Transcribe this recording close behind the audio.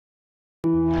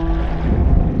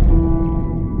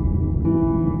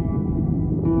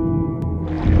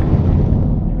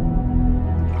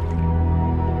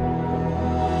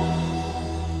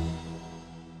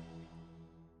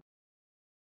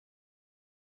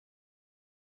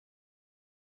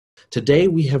Today,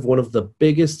 we have one of the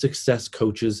biggest success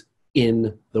coaches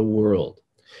in the world.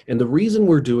 And the reason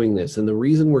we're doing this and the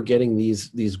reason we're getting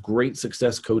these great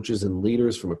success coaches and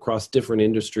leaders from across different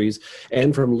industries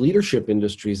and from leadership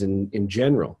industries in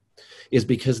general is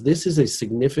because this is a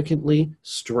significantly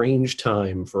strange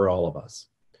time for all of us.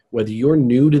 Whether you're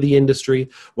new to the industry,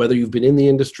 whether you've been in the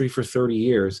industry for 30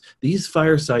 years, these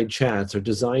fireside chats are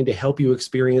designed to help you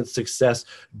experience success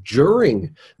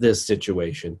during this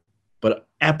situation, but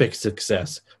epic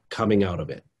success coming out of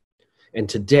it. And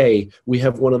today, we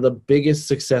have one of the biggest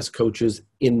success coaches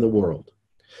in the world.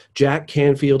 Jack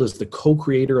Canfield is the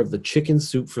co-creator of the Chicken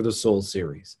Soup for the Soul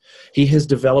series. He has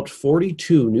developed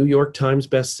 42 New York Times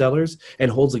bestsellers and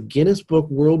holds a Guinness Book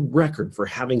World Record for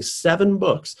having 7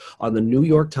 books on the New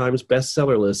York Times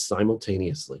bestseller list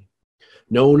simultaneously.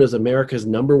 Known as America's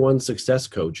 #1 success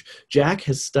coach, Jack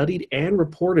has studied and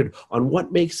reported on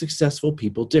what makes successful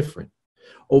people different.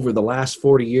 Over the last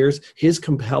 40 years, his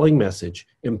compelling message,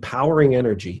 empowering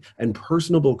energy, and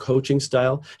personable coaching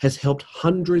style has helped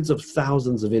hundreds of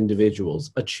thousands of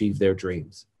individuals achieve their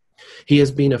dreams. He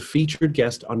has been a featured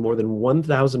guest on more than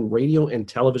 1,000 radio and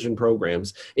television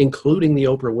programs, including The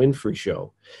Oprah Winfrey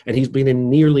Show, and he's been in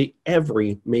nearly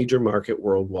every major market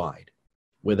worldwide.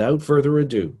 Without further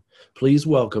ado, please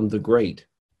welcome the great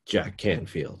Jack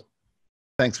Canfield.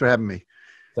 Thanks for having me.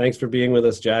 Thanks for being with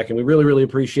us, Jack, and we really, really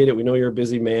appreciate it. We know you're a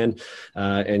busy man,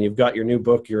 and you've got your new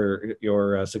book,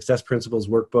 your Success Principles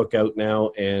Workbook out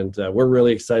now, and we're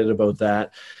really excited about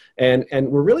that. And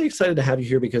we're really excited to have you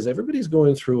here because everybody's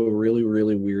going through a really,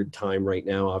 really weird time right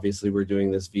now. Obviously, we're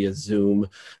doing this via Zoom,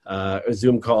 a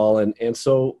Zoom call, and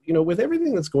so, you know, with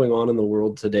everything that's going on in the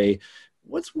world today,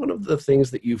 what's one of the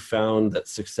things that you found that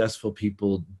successful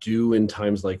people do in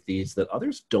times like these that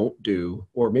others don't do,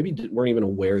 or maybe weren't even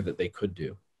aware that they could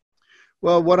do?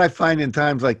 Well, what I find in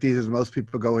times like these is most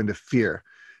people go into fear.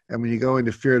 And when you go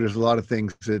into fear, there's a lot of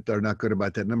things that are not good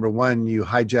about that. Number one, you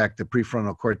hijack the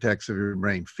prefrontal cortex of your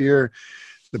brain. Fear,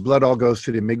 the blood all goes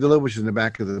to the amygdala, which is in the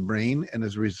back of the brain. And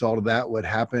as a result of that, what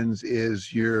happens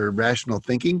is your rational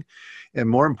thinking, and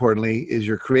more importantly, is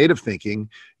your creative thinking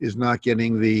is not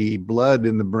getting the blood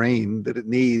in the brain that it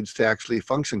needs to actually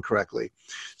function correctly.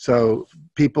 So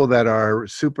people that are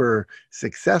super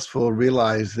successful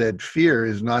realize that fear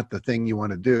is not the thing you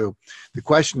want to do. The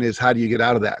question is, how do you get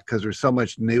out of that? Because there's so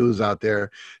much news out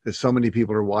there that so many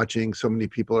people are watching, so many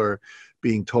people are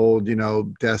being told, you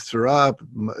know, deaths are up,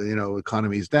 you know,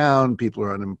 economy's down, people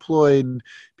are unemployed,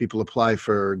 people apply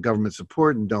for government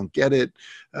support and don't get it.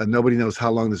 Nobody knows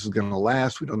how long this is going to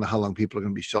last. We don't know how long people are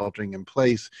going to be sheltering in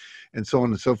place, and so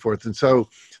on and so forth. And so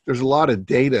there's a lot of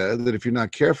data that if you're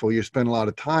not careful, you spend a lot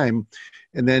of time.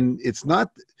 And then it's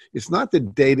not the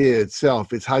data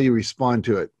itself, it's how you respond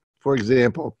to it. For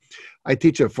example, I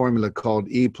teach a formula called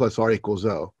E plus R equals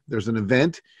O. There's an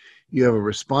event. You have a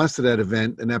response to that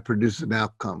event, and that produces an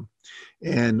outcome.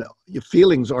 And your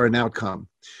feelings are an outcome.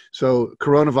 So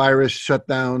coronavirus,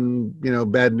 shutdown, you know,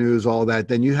 bad news, all that.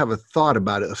 Then you have a thought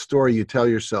about it, a story you tell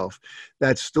yourself.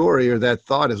 That story or that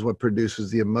thought is what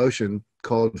produces the emotion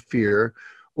called fear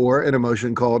or an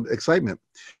emotion called excitement.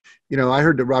 You know, I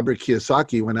heard that Robert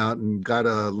Kiyosaki went out and got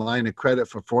a line of credit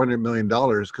for $400 million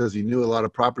because he knew a lot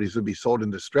of properties would be sold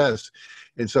in distress.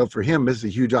 And so for him, this is a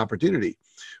huge opportunity.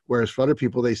 Whereas for other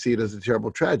people, they see it as a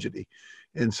terrible tragedy.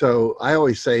 And so I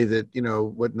always say that, you know,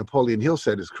 what Napoleon Hill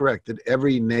said is correct, that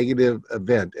every negative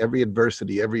event, every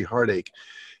adversity, every heartache,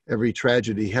 every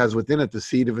tragedy has within it the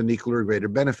seed of an equal or greater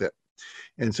benefit.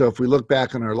 And so if we look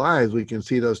back on our lives, we can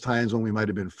see those times when we might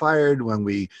have been fired, when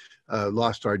we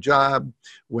lost our job,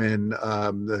 when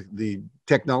the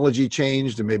technology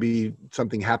changed and maybe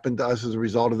something happened to us as a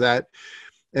result of that.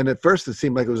 And at first it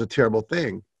seemed like it was a terrible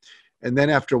thing. And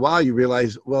then after a while you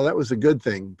realize, well, that was a good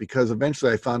thing because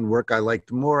eventually I found work I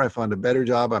liked more. I found a better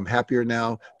job. I'm happier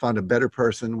now, found a better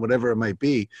person, whatever it might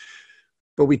be.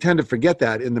 But we tend to forget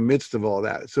that in the midst of all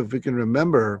that. So if we can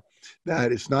remember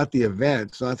that it's not the event,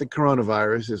 it's not the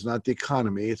coronavirus, it's not the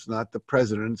economy, it's not the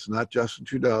president, it's not Justin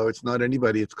Trudeau, it's not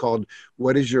anybody. It's called,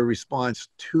 what is your response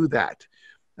to that?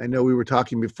 I know we were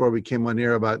talking before we came on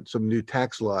air about some new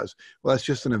tax laws. Well, that's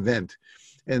just an event.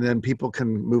 And then people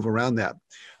can move around that.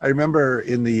 I remember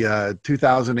in the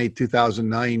 2008,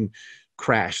 2009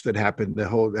 crash that happened, the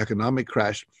whole economic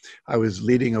crash, I was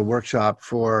leading a workshop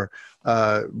for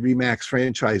RE/MAX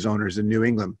franchise owners in New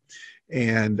England.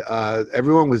 And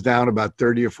everyone was down about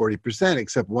 30 or 40%,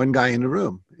 except one guy in the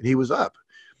room, and he was up.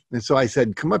 And so I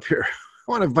said, come up here.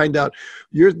 I want to find out,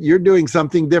 you're doing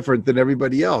something different than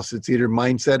everybody else. It's either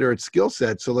mindset or it's skill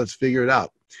set, so let's figure it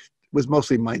out. It was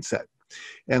mostly mindset.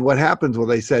 And what happens? Well,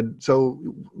 they said, so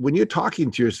when you're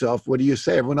talking to yourself, what do you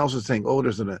say? Everyone else is saying, oh,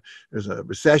 there's a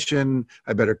recession.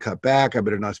 I better cut back. I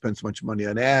better not spend so much money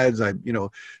on ads.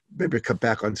 Maybe cut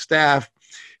back on staff.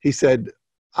 He said,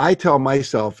 I tell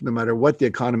myself, no matter what the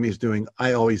economy is doing,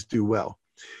 I always do well.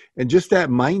 And just that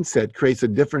mindset creates a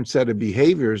different set of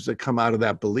behaviors that come out of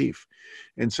that belief.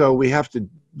 And so we have to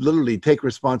literally take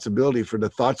responsibility for the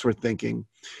thoughts we're thinking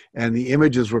and the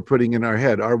images we're putting in our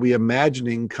head. Are we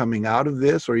imagining coming out of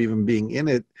this or even being in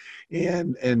it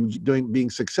and being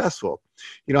successful?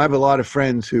 I have a lot of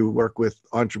friends who work with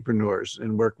entrepreneurs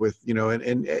and work with,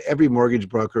 and every mortgage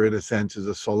broker in a sense is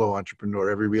a solo entrepreneur.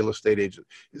 Every real estate agent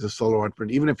is a solo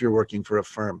entrepreneur, even if you're working for a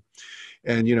firm.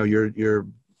 And, your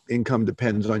income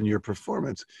depends on your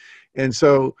performance. And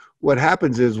so what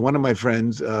happens is one of my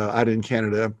friends out in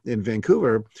Canada, in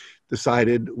Vancouver,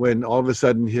 decided when all of a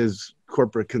sudden his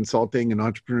corporate consulting and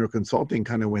entrepreneur consulting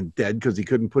kind of went dead because he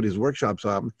couldn't put his workshops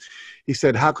on, he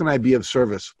said, how can I be of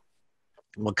service?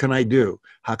 What can I do?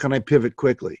 How can I pivot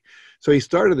quickly? So he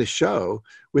started a show.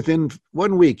 Within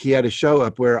 1 week, he had a show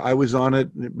up where I was on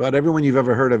it. About everyone you've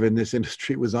ever heard of in this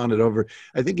industry was on it over.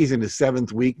 I think he's in his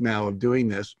 7th week now of doing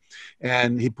this.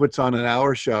 And he puts on an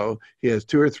hour show. He has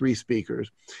 2 or 3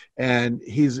 speakers. And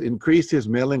he's increased his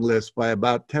mailing list by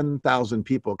about 10,000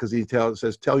 people because he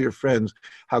says, tell your friends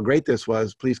how great this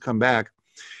was. Please come back.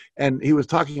 And he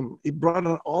brought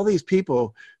on all these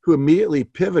people who immediately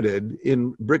pivoted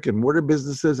in brick and mortar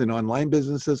businesses and online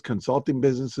businesses, consulting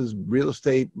businesses, real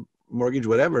estate, mortgage,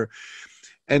 whatever,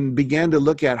 and began to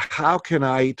look at how can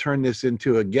I turn this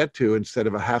into a get to instead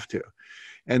of a have to.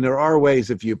 And there are ways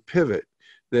if you pivot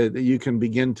that you can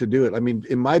begin to do it. I mean,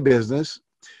 in my business,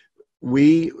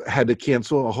 we had to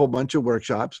cancel a whole bunch of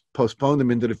workshops, postpone them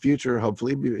into the future.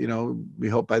 Hopefully, we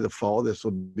hope by the fall this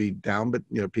will be down, but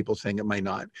people saying it might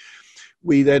not.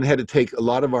 We then had to take a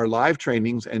lot of our live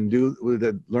trainings and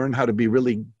learn how to be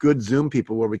really good Zoom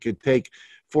people where we could take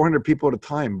 400 people at a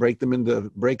time, break them into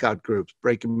breakout groups,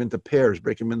 break them into pairs,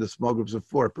 break them into small groups of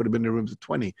 4, put them into rooms of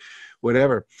 20,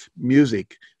 whatever,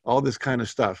 music, all this kind of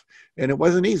stuff. And it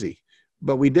wasn't easy,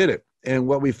 but we did it. And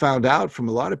what we found out from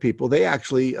a lot of people, they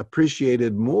actually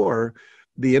appreciated more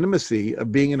the intimacy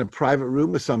of being in a private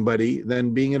room with somebody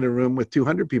than being in a room with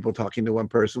 200 people talking to one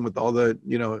person with all the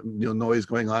noise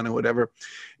going on and whatever.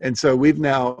 And so we've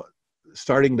now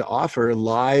starting to offer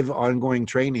live ongoing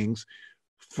trainings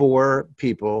for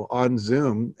people on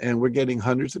Zoom, and we're getting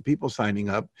hundreds of people signing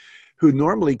up who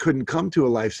normally couldn't come to a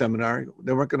live seminar.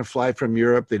 They weren't going to fly from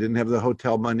Europe. They didn't have the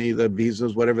hotel money, the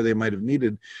visas, whatever they might have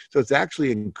needed. So it's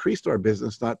actually increased our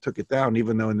business, not took it down,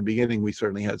 even though in the beginning we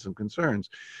certainly had some concerns.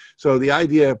 So the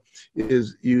idea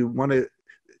is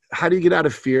how do you get out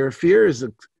of fear? Fear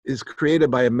is created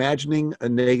by imagining a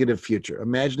negative future,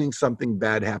 imagining something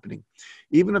bad happening.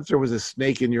 Even if there was a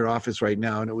snake in your office right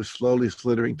now and it was slowly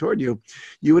slithering toward you,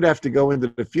 you would have to go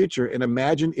into the future and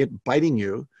imagine it biting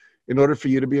you in order for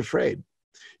you to be afraid.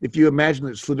 If you imagine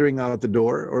it slithering out the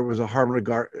door, or it was a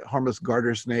harmless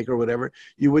garter snake or whatever,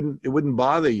 it wouldn't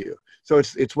bother you. So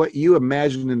it's what you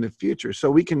imagine in the future.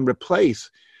 So we can replace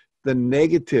the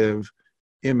negative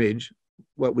image,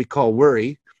 what we call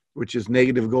worry, which is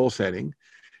negative goal setting,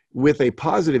 with a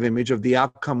positive image of the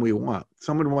outcome we want.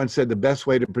 Someone once said the best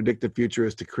way to predict the future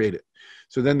is to create it.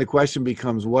 So then the question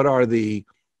becomes, what are the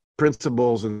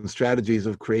principles and strategies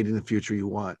of creating the future you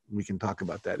want? We can talk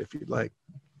about that if you'd like.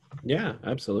 Yeah,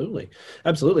 absolutely.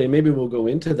 Absolutely. And maybe we'll go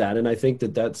into that. And I think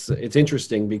it's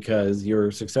interesting because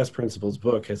your Success Principles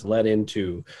book has led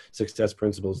into Success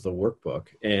Principles, the workbook.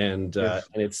 And, Yes.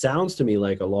 And it sounds to me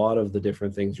like a lot of the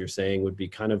different things you're saying would be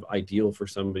kind of ideal for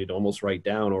somebody to almost write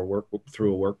down or work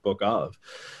through a workbook of.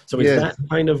 So is Yes. that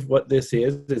kind of what this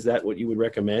is? Is that what you would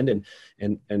recommend?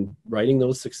 And writing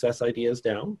those success ideas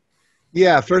down?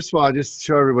 Yeah, first of all, just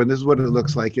show everyone, this is what it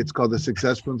looks like. It's called the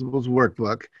Success Principles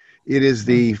Workbook. It is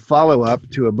the follow-up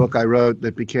to a book I wrote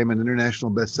that became an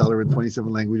international bestseller in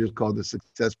 27 languages called The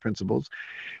Success Principles,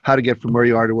 How to Get From Where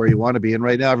You Are to Where You Want to Be. And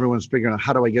right now, everyone's figuring out,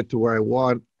 how do I get to where I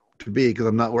want to be? Because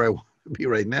I'm not where I want to be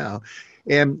right now.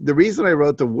 And the reason I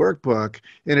wrote the workbook,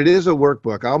 and it is a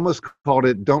workbook, I almost called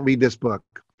it, don't read this book.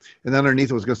 And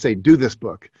underneath it was going to say, do this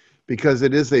book, because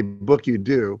it is a book you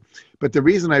do. But the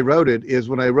reason I wrote it is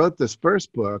when I wrote this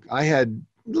first book, I had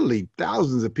literally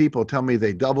thousands of people tell me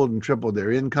they doubled and tripled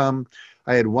their income.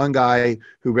 I had one guy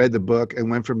who read the book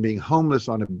and went from being homeless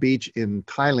on a beach in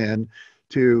Thailand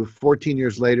to 14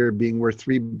 years later being worth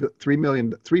 $3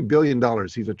 billion.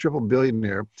 He's a triple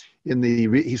billionaire.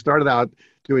 He started out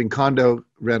doing condo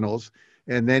rentals,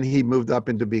 And then he moved up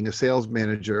into being a sales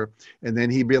manager. And then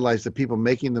he realized the people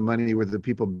making the money were the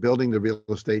people building the real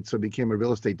estate. So he became a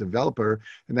real estate developer.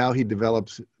 And now he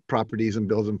develops properties and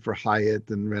builds them for Hyatt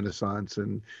and Renaissance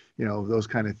and, those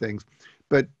kind of things.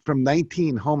 But from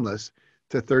 19 homeless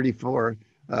to 34,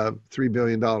 $3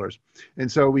 billion. And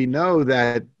so we know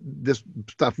that this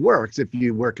stuff works if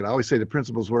you work it. I always say the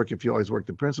principles work if you always work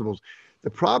the principles. The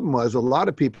problem was a lot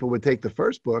of people would take the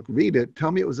first book, read it,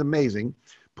 tell me it was amazing,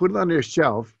 put it on their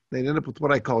shelf. They'd end up with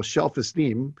what I call shelf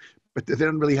esteem, but they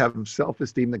don't really have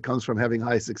self-esteem that comes from having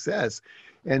high success.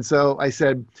 And so I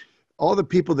said, all the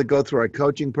people that go through our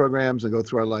coaching programs and go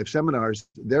through our live seminars,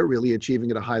 they're really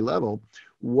achieving at a high level.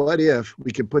 What if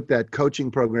we could put that coaching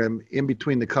program in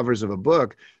between the covers of a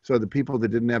book so the people that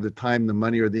didn't have the time, the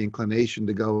money, or the inclination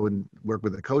to go and work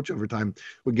with a coach over time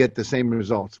would get the same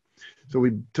results? So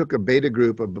we took a beta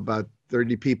group of about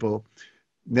 30 people,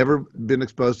 never been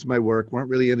exposed to my work, weren't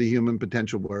really into human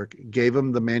potential work, gave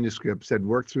them the manuscript, said,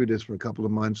 work through this for a couple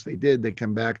of months. They did. They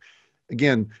come back.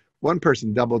 Again, one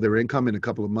person doubled their income in a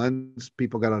couple of months.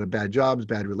 People got out of bad jobs,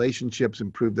 bad relationships,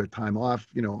 improved their time off,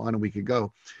 on a week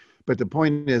ago. But the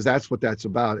point is, that's what that's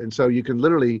about. And so you can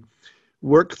literally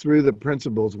work through the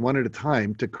principles one at a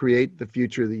time to create the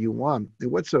future that you want.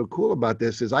 And what's so cool about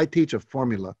this is I teach a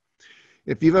formula.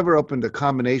 If you've ever opened a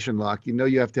combination lock,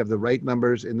 you have to have the right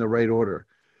numbers in the right order.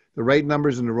 The right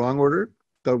numbers in the wrong order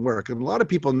don't work. And a lot of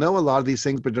people know a lot of these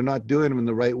things, but they're not doing them in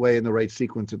the right way, in the right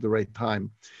sequence at the right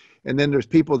time. And then there's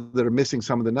people that are missing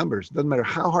some of the numbers. Doesn't matter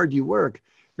how hard you work,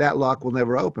 that lock will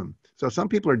never open. So some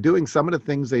people are doing some of the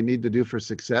things they need to do for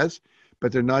success,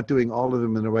 but they're not doing all of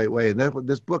them in the right way. And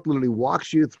this book literally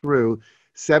walks you through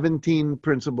 17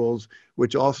 principles,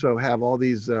 which also have all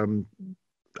these,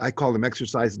 I call them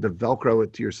exercises to Velcro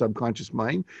it to your subconscious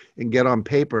mind and get on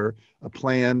paper a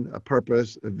plan, a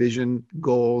purpose, a vision,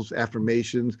 goals,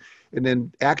 affirmations, and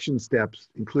then action steps,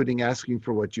 including asking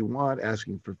for what you want,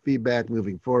 asking for feedback,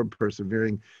 moving forward,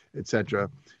 persevering, etc.,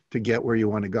 to get where you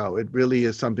want to go. It really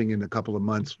is something in a couple of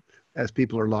months. As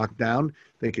people are locked down,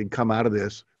 they can come out of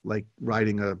this like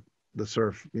riding the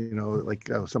surf, like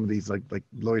some of these like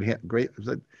Lloyd,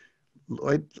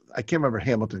 I can't remember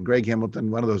Greg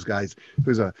Hamilton, one of those guys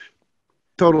who's a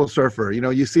total surfer.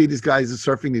 You see these guys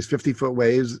surfing these 50-foot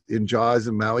waves in Jaws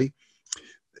and Maui.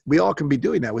 We all can be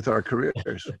doing that with our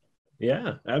careers.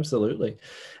 Yeah, absolutely.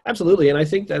 Absolutely. And I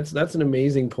think that's an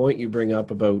amazing point you bring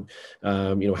up about,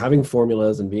 having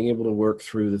formulas and being able to work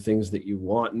through the things that you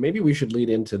want. And maybe we should lead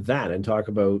into that and talk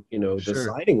about, Sure.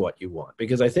 deciding what you want,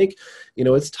 because I think,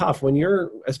 it's tough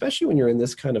especially when you're in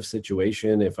this kind of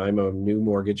situation. If I'm a new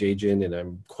mortgage agent and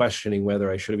I'm questioning whether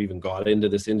I should have even got into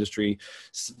this industry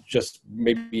just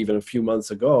maybe even a few months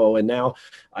ago, and now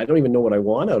I don't even know what I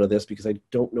want out of this because I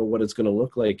don't know what it's going to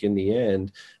look like in the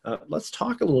end. Let's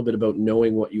talk a little bit about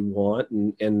knowing what you want,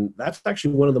 and that's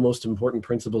actually one of the most important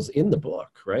principles in the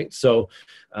book, right? So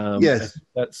Yes,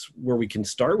 that's where we can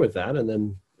start with that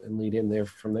and lead in there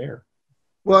from there.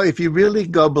 well, if you really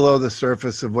go below the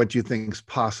surface of what you think is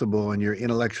possible and your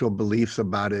intellectual beliefs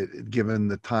about it, given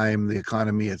the time, the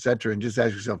economy, etc., and just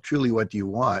ask yourself, truly, what do you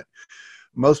want?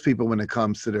 Most people, when it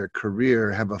comes to their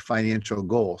career, have a financial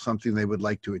goal, something they would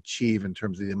like to achieve in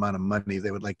terms of the amount of money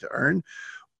they would like to earn,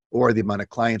 or the amount of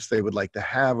clients they would like to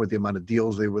have, or the amount of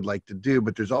deals they would like to do,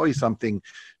 but there's always something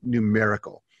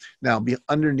numerical. Now,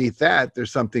 underneath that,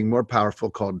 there's something more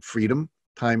powerful called freedom,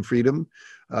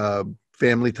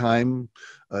 family time,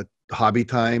 hobby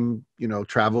time,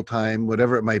 travel time,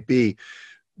 whatever it might be.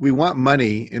 We want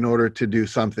money in order to do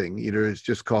something. Either it's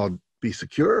just called be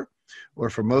secure, or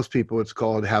for most people, it's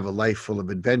called have a life full of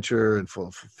adventure and full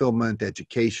of fulfillment,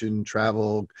 education,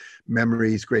 travel,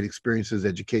 memories, great experiences,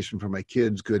 education for my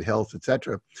kids, good health,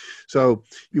 etc. So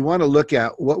you want to look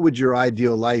at what would your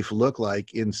ideal life look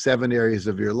like in 7 areas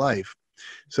of your life.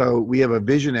 So we have a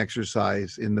vision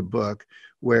exercise in the book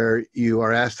where you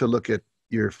are asked to look at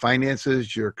your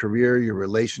finances, your career, your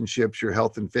relationships, your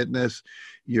health and fitness,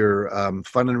 your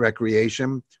fun and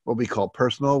recreation, what we call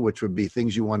personal, which would be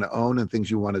things you want to own and things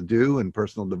you want to do, and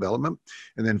personal development.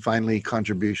 And then finally,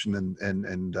 contribution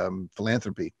and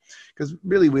philanthropy. Because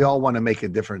really, we all want to make a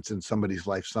difference in somebody's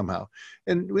life somehow.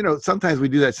 And, sometimes we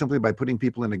do that simply by putting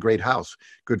people in a great house.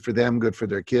 Good for them, good for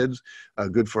their kids,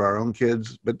 good for our own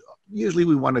kids. But usually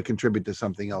we want to contribute to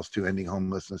something else too, ending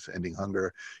homelessness, ending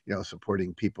hunger,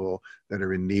 supporting people that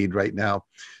are in need right now.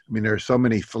 I mean, there are so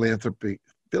many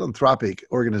philanthropic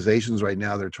organizations right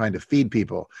now that are trying to feed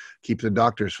people, keep the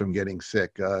doctors from getting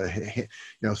sick,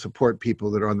 support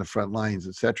people that are on the front lines,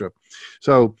 etc.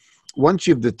 So once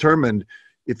you've determined,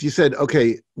 if you said,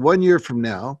 okay, 1 year from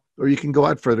now, Or you can go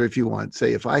out further if you want.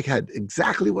 Say, if I had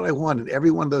exactly what I wanted,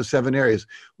 every one of those 7 areas,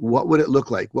 what would it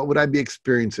look like? What would I be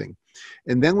experiencing?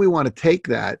 And then we want to take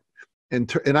that,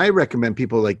 and I recommend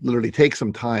people like literally take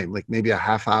some time, like maybe a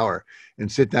half hour,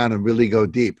 and sit down and really go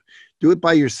deep. Do it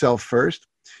by yourself first.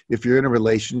 If you're in a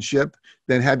relationship,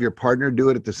 then have your partner do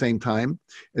it at the same time,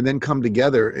 and then come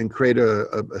together and create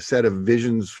a set of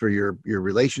visions for your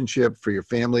relationship, for your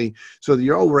family, so that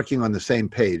you're all working on the same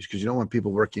page, because you don't want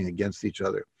people working against each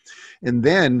other. And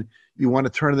then you want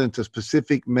to turn it into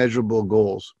specific measurable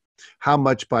goals. How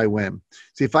much by when?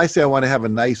 See, if I say I want to have a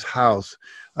nice house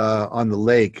on the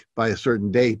lake by a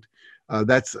certain date,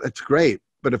 that's great.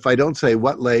 But if I don't say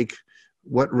what lake,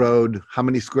 what road, how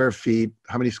many square feet,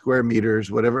 how many square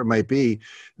meters, whatever it might be,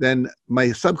 then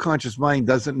my subconscious mind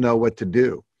doesn't know what to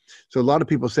do. So a lot of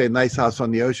people say nice house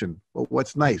on the ocean. Well,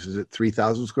 what's nice? Is it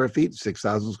 3,000 square feet,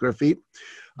 6,000 square feet?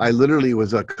 I literally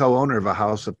was a co-owner of a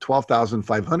house of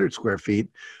 12,500 square feet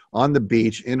on the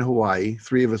beach in Hawaii.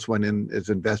 3 of us went in as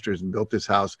investors and built this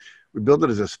house. We built it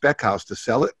as a spec house to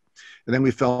sell it. And then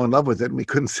we fell in love with it and we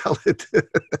couldn't sell it.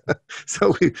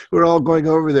 So we're all going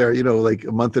over there, you know, like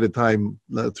a month at a time,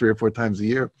 3 or 4 times a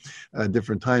year,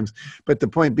 different times. But the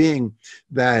point being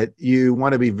that you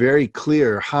want to be very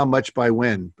clear, how much by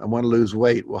when? I want to lose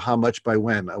weight. Well, how much by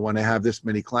when? I want to have this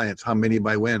many clients. How many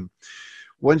by when?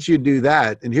 Once you do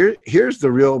that, and here's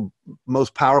the real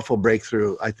most powerful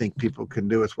breakthrough I think people can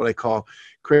do. It's what I call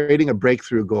creating a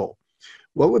breakthrough goal.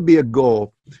 What would be a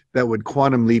goal that would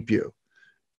quantum leap you?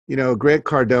 You know, Grant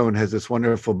Cardone has this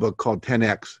wonderful book called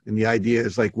 10X. And the idea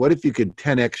is like, what if you could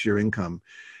 10X your income?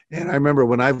 And I remember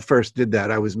when I first did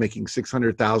that, I was making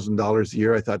 $600,000 a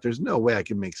year. I thought there's no way I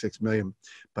can make 6 million,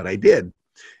 but I did.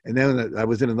 And then I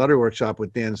was in another workshop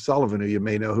with Dan Sullivan, who you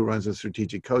may know, who runs a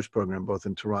strategic coach program, both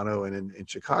in Toronto and in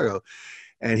Chicago.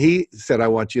 And he said, I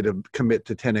want you to commit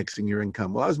to 10Xing your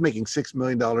income. Well, I was making $6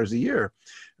 million a year.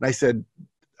 And I said,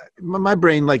 my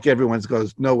brain, like everyone's,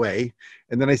 goes, no way.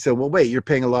 And then I said, well, wait, you're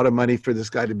paying a lot of money for this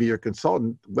guy to be your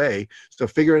consultant. Way. So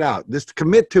figure it out. Just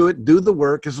commit to it. Do the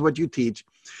work. This is what you teach.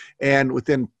 And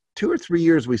within 2 or 3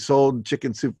 years, we sold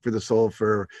Chicken Soup for the Soul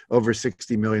for over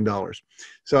 $60 million.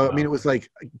 So, wow. I mean, it was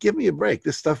like, give me a break.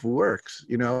 This stuff works,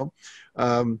 you know?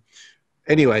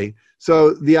 Anyway,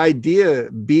 so the idea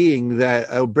being that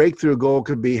a breakthrough goal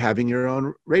could be having your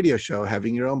own radio show,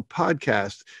 having your own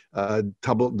podcast,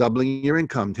 doubling your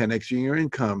income, 10xing your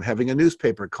income, having a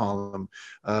newspaper column,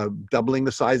 doubling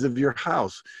the size of your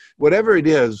house. Whatever it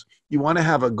is, you want to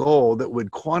have a goal that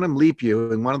would quantum leap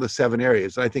you in one of the 7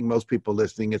 areas. I think most people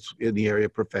listening, it's in the area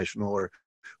of professional or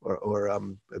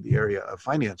the area of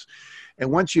finance.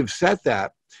 And once you've set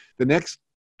that, the next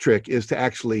trick is to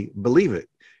actually believe it.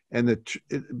 And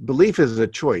belief is a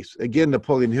choice. Again,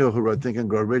 Napoleon Hill, who wrote Think and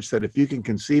Grow Rich, said, if you can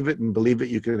conceive it and believe it,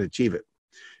 you can achieve it.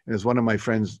 And as one of my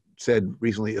friends said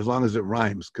recently, as long as it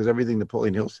rhymes, because everything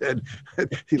Napoleon Hill said,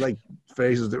 he liked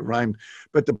phrases that rhymed.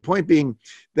 But the point being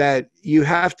that you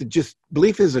have to just,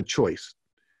 belief is a choice.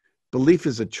 Belief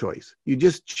is a choice. You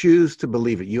just choose to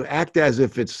believe it. You act as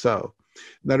if it's so.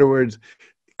 In other words,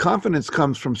 confidence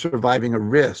comes from surviving a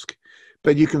risk.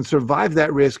 But you can survive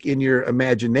that risk in your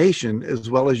imagination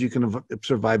as well as you can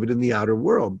survive it in the outer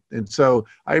world. And so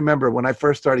I remember when I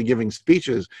first started giving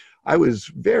speeches, I was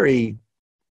very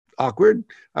awkward.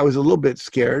 I was a little bit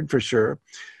scared, for sure.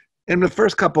 And the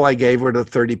first couple I gave were to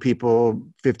 30 people,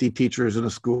 50 teachers in a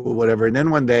school, whatever. And then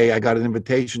one day I got an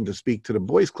invitation to speak to the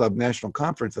Boys Club National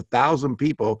Conference, 1,000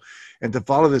 people, and to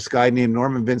follow this guy named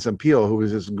Norman Vincent Peale, who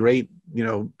was this great, you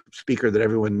know, speaker that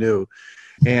everyone knew,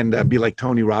 and be like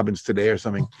Tony Robbins today or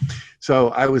something. So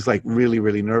I was like really,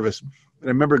 really nervous. And I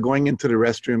remember going into the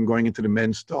restroom, going into the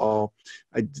men's stall.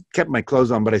 I kept my clothes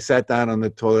on, but I sat down on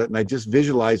the toilet and I just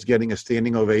visualized getting a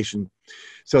standing ovation,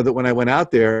 so that when I went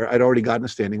out there, I'd already gotten a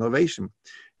standing ovation.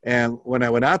 And when I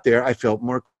went out there, I felt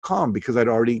more calm because I'd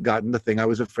already gotten the thing I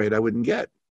was afraid I wouldn't get.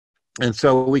 And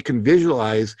so we can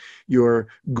visualize your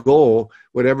goal,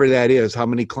 whatever that is, how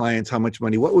many clients, how much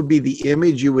money, what would be the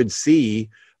image you would see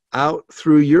out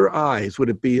through your eyes? Would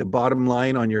it be a bottom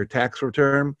line on your tax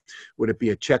return? Would it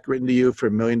be a check written to you for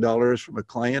 $1 million from a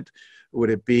client? Would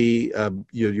it be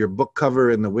your book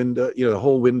cover in the window, you know, the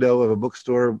whole window of a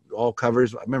bookstore, all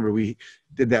covers? I remember we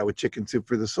did that with Chicken Soup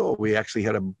for the Soul. We actually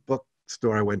had a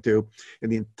bookstore I went to,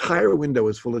 and the entire window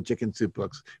was full of Chicken Soup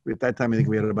books. At that time, I think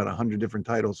we had about 100 different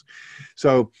titles.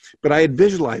 So, but I had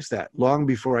visualized that long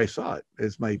before I saw it.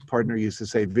 As my partner used to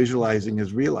say, visualizing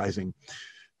is realizing.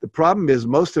 The problem is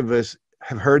most of us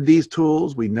have heard these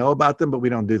tools, we know about them, but we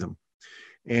don't do them.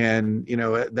 And, you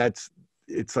know,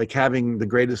 it's like having the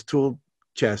greatest tool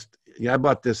chest I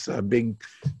bought this big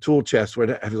tool chest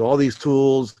where it has all these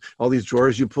tools, all these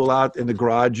drawers you pull out in the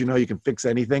garage, you can fix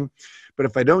anything. But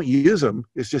if I don't use them,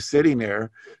 it's just sitting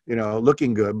there,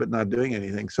 looking good, but not doing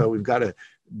anything. So we've got to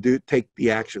take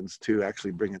the actions to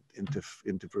actually bring it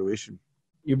into fruition.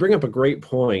 You bring up a great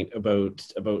point about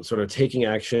sort of taking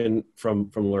action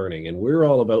from learning, and we're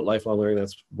all about lifelong learning.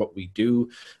 That's what we do.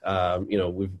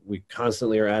 We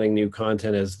constantly are adding new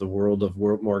content as the world of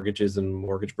mortgages and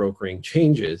mortgage brokering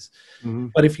changes. Mm-hmm.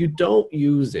 But if you don't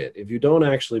use it, if you don't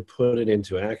actually put it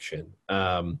into action,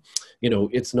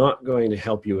 it's not going to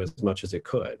help you as much as it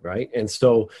could, right? And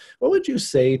so, what would you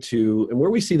say to, and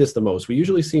where we see this the most, we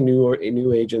usually see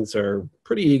new agents are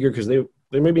pretty eager because they're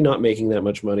maybe not making that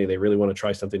much money. They really want to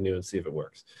try something new and see if it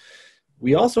works.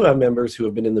 We also have members who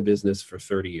have been in the business for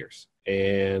 30 years.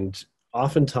 And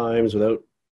oftentimes, without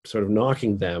sort of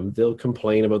knocking them, they'll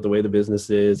complain about the way the business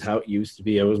is, how it used to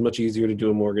be. It was much easier to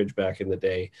do a mortgage back in the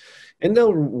day. And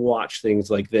they'll watch things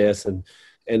like this, and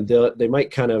they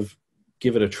might kind of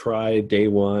give it a try day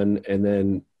one and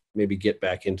then maybe get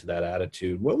back into that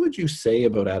attitude. What would you say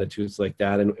about attitudes like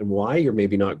that, and why you're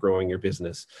maybe not growing your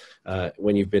business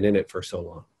when you've been in it for so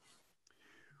long?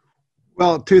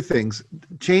 Well, two things.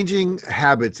 Changing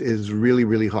habits is really,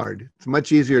 really hard. It's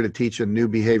much easier to teach a new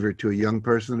behavior to a young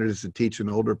person than it is to teach an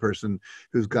older person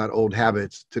who's got old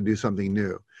habits to do something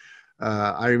new.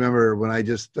 I remember when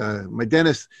my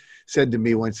dentist said to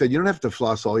me once, you don't have to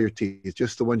floss all your teeth,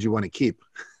 just the ones you want to keep.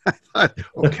 I thought,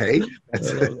 okay,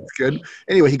 that's good.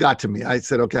 Anyway, he got to me. I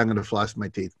said, okay, I'm going to floss my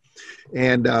teeth.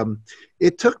 And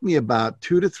it took me about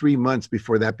 2 to 3 months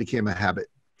before that became a habit.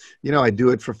 I do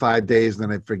it for 5 days,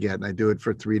 then I'd forget. And I do it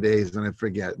for 3 days, then I'd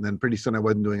forget. And then pretty soon I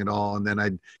wasn't doing it all. And then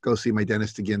I'd go see my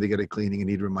dentist again to get a cleaning, and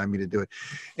he'd remind me to do it.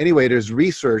 Anyway, there's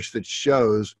research that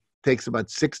shows it takes about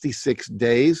 66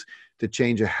 days to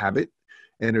change a habit.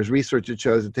 And there's research that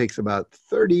shows it takes about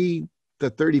 30 to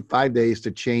 35 days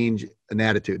to change an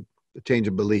attitude, to change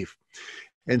a belief.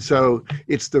 And so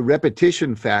it's the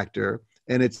repetition factor.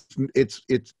 And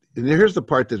and here's the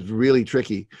part that's really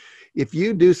tricky. If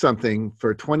you do something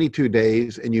for 22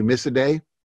 days and you miss a day,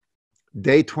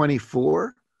 day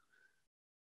 24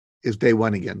 is day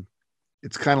one again.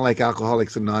 It's kind of like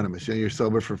Alcoholics Anonymous. You're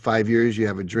sober for 5 years, you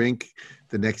have a drink.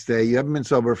 The next day, you haven't been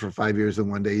sober for 5 years and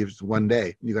one day, it's one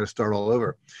day. You got to start all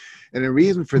over. And the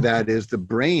reason for that is the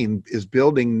brain is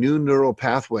building new neural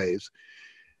pathways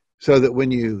so that when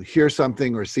you hear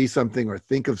something or see something or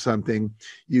think of something,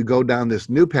 you go down this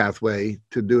new pathway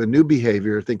to do a new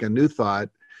behavior, think a new thought,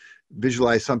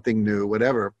 visualize something new,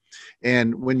 whatever.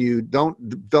 And when you don't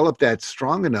develop that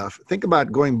strong enough, think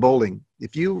about going bowling.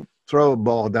 If you throw a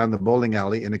ball down the bowling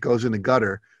alley and it goes in the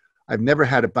gutter, I've never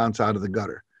had it bounce out of the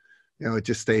gutter. It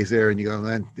just stays there and you go,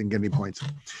 didn't get any points.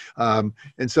 And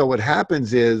so what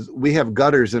happens is we have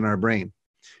gutters in our brain.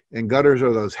 And gutters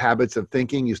are those habits of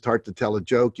thinking. You start to tell a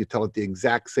joke, you tell it the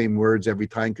exact same words every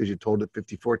time because you told it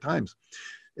 54 times.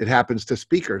 It happens to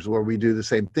speakers where we do the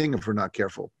same thing if we're not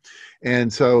careful.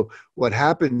 And so what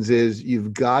happens is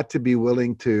you've got to be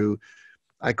willing to,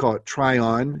 I call it try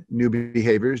on new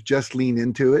behaviors, just lean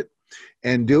into it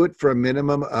and do it for a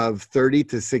minimum of 30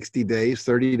 to 60 days,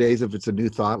 30 days if it's a new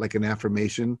thought, like an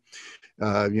affirmation.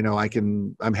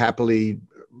 I'm happily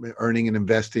earning and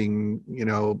investing,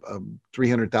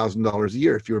 $300,000 a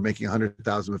year. If you were making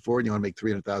 $100,000 before and you want to make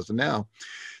 $300,000 now.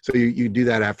 So you do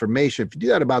that affirmation. If you do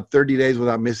that about 30 days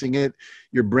without missing it,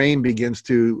 your brain begins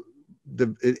to,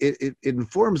 it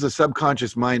informs the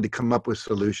subconscious mind to come up with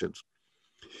solutions.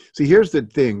 See, here's the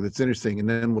thing that's interesting, and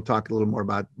then we'll talk a little more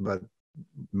about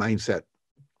mindset.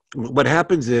 What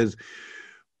happens is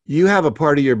you have a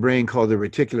part of your brain called the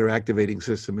reticular activating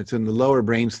system. It's in the lower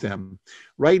brainstem.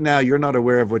 Right now, you're not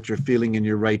aware of what you're feeling in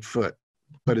your right foot.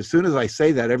 But as soon as I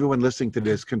say that, everyone listening to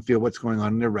this can feel what's going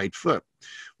on in their right foot.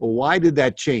 Well, why did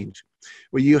that change?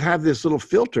 Well, you have this little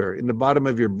filter in the bottom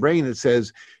of your brain that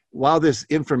says, while this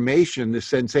information, this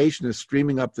sensation is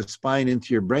streaming up the spine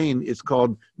into your brain, it's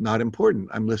called not important.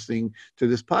 I'm listening to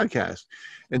this podcast.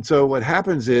 And so what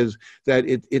happens is that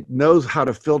it knows how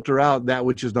to filter out that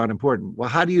which is not important. Well,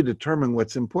 how do you determine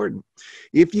what's important?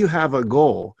 If you have a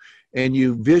goal and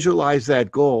you visualize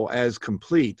that goal as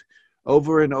complete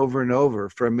over and over and over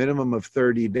for a minimum of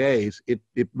 30 days, it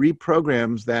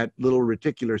reprograms that little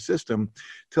reticular system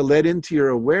to let into your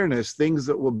awareness things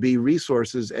that will be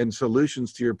resources and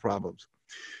solutions to your problems.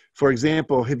 For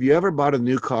example, have you ever bought a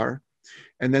new car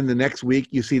and then the next week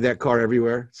you see that car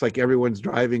everywhere? It's like everyone's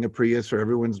driving a Prius or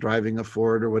everyone's driving a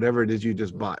Ford or whatever it is you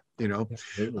just bought,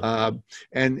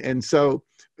 and so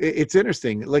it's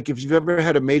interesting. Like if you've ever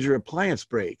had a major appliance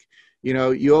break, You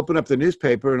know, you open up the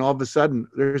newspaper and all of a sudden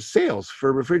there's sales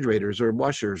for refrigerators or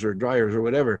washers or dryers or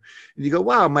whatever. And you go,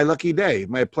 wow, my lucky day.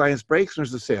 My appliance breaks and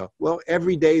there's a sale. Well,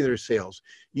 every day there's sales.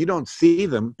 You don't see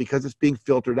them because it's being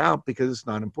filtered out because it's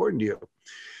not important to you.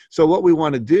 So what we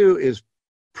want to do is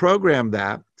program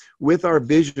that with our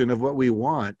vision of what we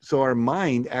want. So our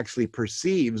mind actually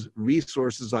perceives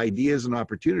resources, ideas, and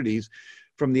opportunities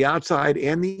from the outside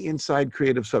and the inside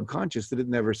creative subconscious that it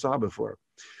never saw before.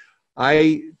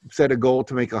 I set a goal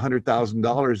to make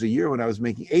 $100,000 a year when I was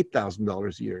making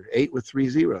 $8,000 a year, 8 with 3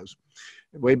 zeros,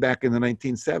 way back in the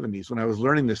 1970s when I was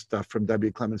learning this stuff from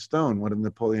W. Clement Stone, one of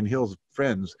Napoleon Hill's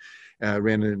friends,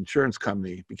 ran an insurance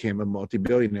company, became a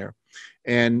multi-billionaire.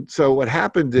 And so what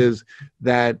happened is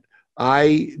that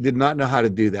I did not know how to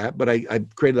do that, but I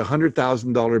created a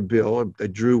 $100,000 bill. I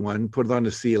drew one, put it on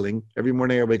the ceiling. Every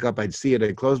morning I wake up, I'd see it.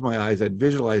 I'd close my eyes. I'd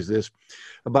visualize this.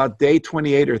 About day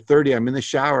 28 or 30, I'm in the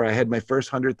shower. I had my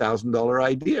first $100,000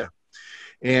 idea.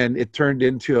 And it turned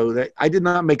into, I did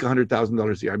not make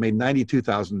 $100,000 a year. I made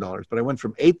 $92,000, but I went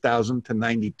from 8,000 to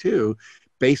 92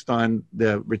 based on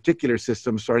the reticular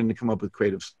system, starting to come up with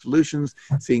creative solutions,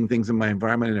 seeing things in my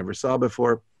environment I never saw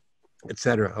before,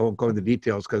 etc. I won't go into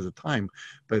details because of time,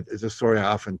 but it's a story I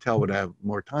often tell when I have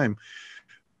more time.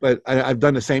 But I've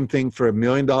done the same thing for $1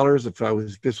 million.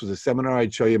 If this was a seminar,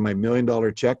 I'd show you my $1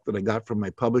 million check that I got from my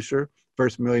publisher.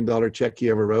 First $1 million check he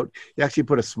ever wrote. He actually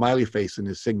put a smiley face in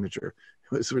his signature.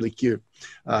 It was really cute.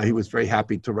 He was very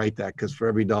happy to write that because for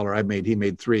every dollar I made, he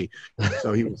made 3.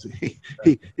 So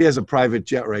he has a private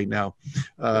jet right now,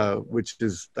 which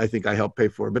is, I think I helped pay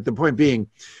for. But the point being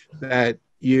that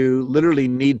you literally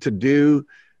need to do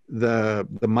the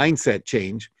mindset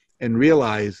change and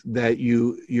realize that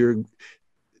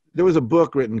there was a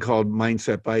book written called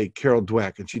Mindset by Carol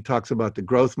Dweck, and she talks about the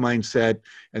growth mindset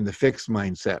and the fixed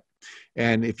mindset.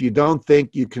 And if you don't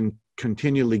think you can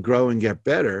continually grow and get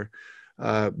better,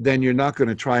 then you're not going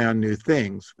to try on new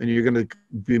things and you're going to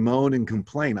bemoan and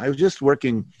complain. I was just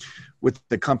working with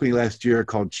the company last year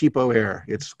called Cheapo Air.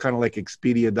 It's kind of like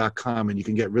Expedia.com, and you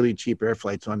can get really cheap air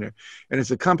flights on there. And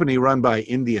it's a company run by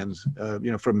Indians,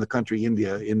 from the country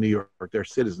India in New York. They're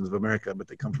citizens of America, but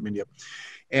they come from India.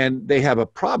 And they have a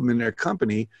problem in their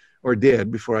company, or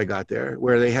did before I got there,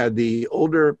 where they had the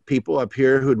older people up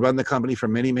here who'd run the company for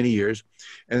many, many years,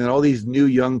 and then all these new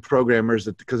young programmers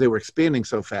because they were expanding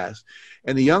so fast.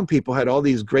 And the young people had all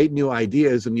these great new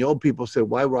ideas, and the old people said,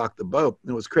 why rock the boat?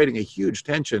 And it was creating a huge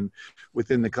tension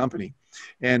within the company.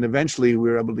 And eventually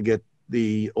we were able to get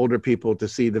the older people to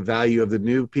see the value of the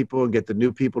new people and get the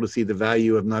new people to see the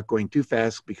value of not going too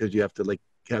fast because you have to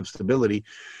have stability.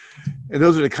 And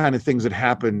those are the kind of things that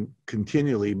happen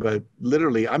continually. But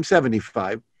literally, I'm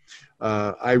 75.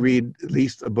 I read at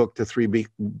least a book to 3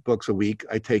 books a week.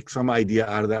 I take some idea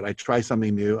out of that. I try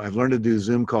something new. I've learned to do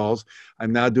Zoom calls.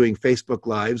 I'm now doing Facebook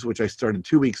Lives, which I started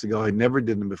 2 weeks ago. I never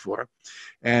did them before.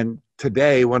 And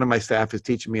today, one of my staff is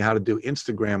teaching me how to do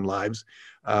Instagram Lives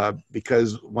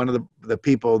because one of the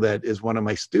people that is one of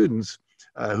my students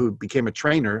who became a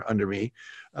trainer under me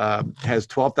has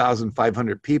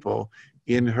 12,500 people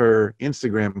in her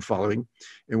Instagram following,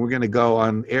 and we're going to go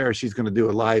on air. She's going to do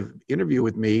a live interview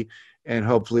with me, and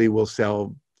hopefully we'll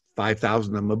sell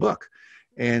 5,000 of them a book.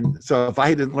 And so if I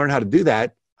didn't learn how to do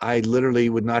that, I literally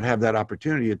would not have that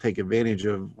opportunity to take advantage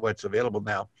of what's available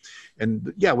now.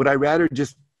 And yeah, would I rather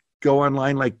just go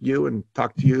online like you and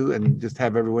talk to you and just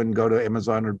have everyone go to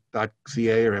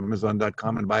Amazon.ca or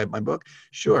Amazon.com and buy my book?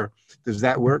 Sure. Does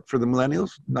that work for the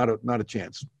millennials? Not a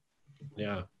chance.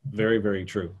 Yeah, very, very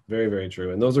true. Very, very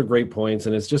true. And those are great points.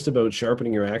 And it's just about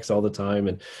sharpening your axe all the time.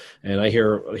 And I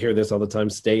hear this all the time,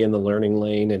 stay in the learning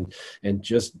lane and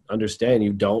just understand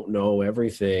you don't know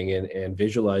everything, and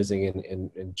visualizing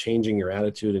and changing your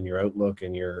attitude and your outlook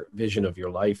and your vision of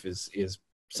your life is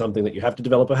something that you have to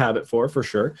develop a habit for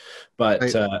sure.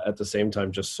 But at the same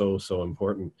time, just so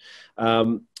important.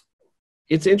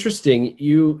 It's interesting.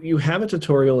 You have a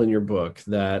tutorial in your book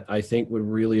that I think would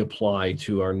really apply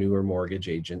to our newer mortgage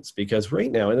agents, because right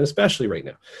now, and especially right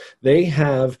now, they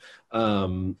have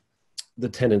the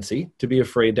tendency to be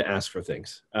afraid to ask for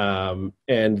things. And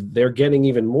they're getting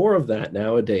even more of that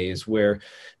nowadays, where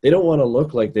they don't want to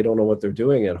look like they don't know what they're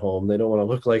doing at home. They don't want to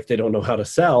look like they don't know how to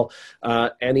sell.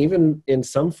 And even in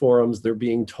some forums, they're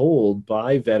being told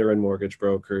by veteran mortgage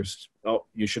brokers, oh,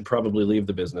 you should probably leave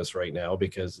the business right now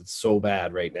because it's so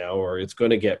bad right now, or it's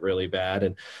going to get really bad,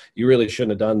 and you really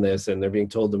shouldn't have done this. And they're being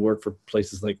told to work for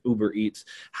places like Uber Eats.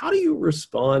 How do you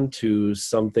respond to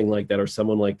something like that or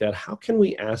someone like that? How can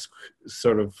we ask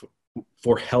sort of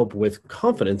for help with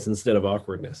confidence instead of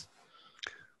awkwardness?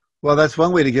 Well, that's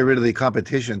one way to get rid of the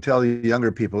competition. Tell the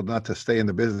younger people not to stay in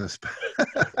the business. I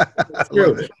It's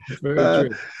love true. it. It's very Uh,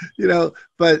 true.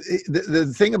 but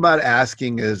the thing about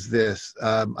asking is this.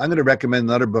 I'm going to recommend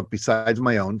another book besides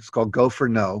my own. It's called Go for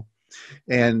No.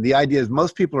 And the idea is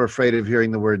most people are afraid of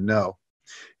hearing the word no.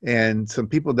 And some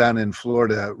people down in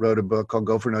Florida wrote a book called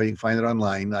Go for No. You can find it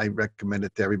online. I recommend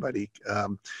it to everybody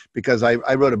because I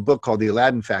wrote a book called The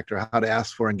Aladdin Factor, How to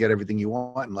Ask for and Get Everything You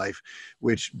Want in Life,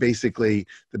 which basically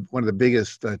one of the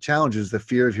biggest challenges is the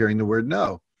fear of hearing the word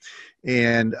no.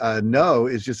 And no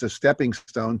is just a stepping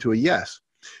stone to a yes.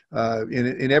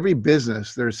 In every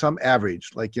business, there's some average,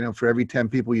 like, for every 10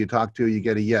 people you talk to, you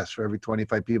get a yes. For every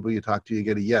 25 people you talk to, you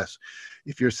get a yes.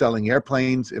 If you're selling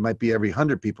airplanes, it might be every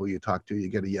 100 people you talk to, you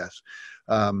get a yes.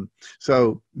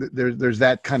 There's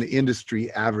that kind of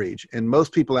industry average. And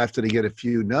most people, after they get a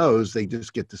few no's, they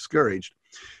just get discouraged.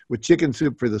 With Chicken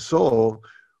Soup for the Soul,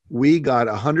 we got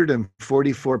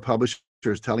 144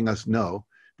 publishers telling us no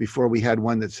before we had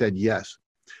one that said yes.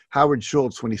 Howard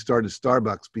Schultz, when he started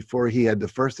Starbucks, before he had the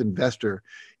first investor,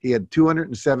 he had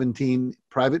 217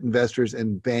 private investors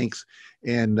and banks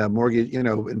and mortgage,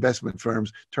 investment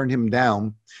firms turn him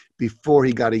down before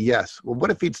he got a yes. Well,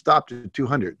 what if he'd stopped at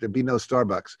 200? There'd be no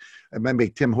Starbucks. It might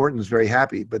make Tim Hortons very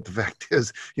happy, but the fact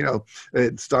is,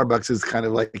 Starbucks is kind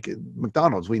of like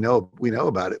McDonald's. We know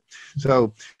about it.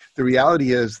 So the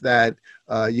reality is that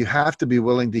you have to be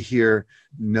willing to hear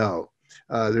no.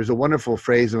 There's a wonderful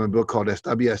phrase in a book called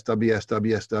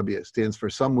SWSWSWSW. It stands for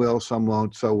some will, some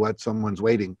won't, so what, someone's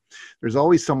waiting. There's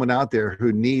always someone out there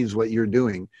who needs what you're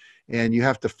doing, and you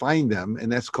have to find them, and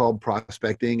that's called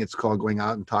prospecting. It's called going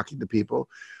out and talking to people.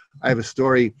 I have a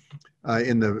story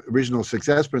in the original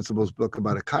Success Principles book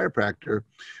about a chiropractor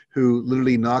who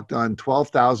literally knocked on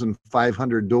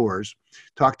 12,500 doors,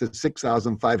 talked to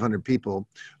 6,500 people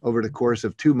over the course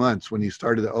of 2 months when he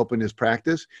started to open his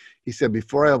practice. He said,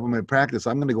 before I open my practice,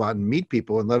 I'm going to go out and meet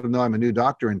people and let them know I'm a new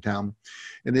doctor in town.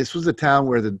 And this was a town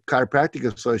where the Chiropractic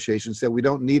Association said, we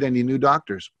don't need any new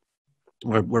doctors.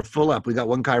 We're full up. We got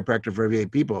one chiropractor for every 8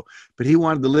 people, but he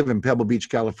wanted to live in Pebble Beach,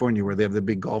 California, where they have the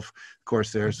big golf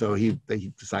course there. So he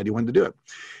decided he wanted to do it.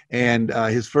 And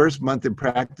his first month in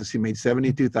practice, he made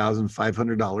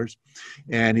 $72,500,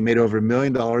 and he made over $1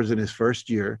 million in his first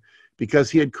year because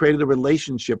he had created a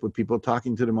relationship with people,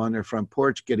 talking to them on their front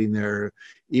porch, getting their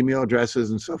email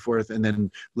addresses and so forth, and then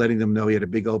letting them know he had a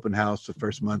big open house the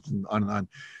first month and on and on.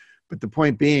 But the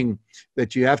point being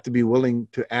that you have to be willing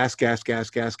to ask. I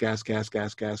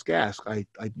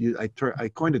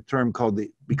coined a term called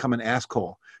become an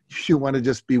asshole. You want to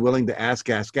just be willing to ask,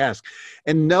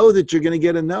 and know that you're going to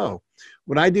get a no.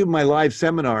 When I do my live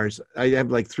seminars, I have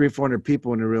like 300 or 400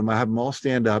 people in the room. I have them all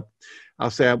stand up.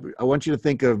 I'll say, I want you to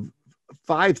think of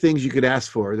 5 things you could ask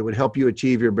for that would help you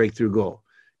achieve your breakthrough goal.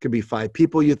 Could be 5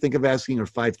 people you think of asking, or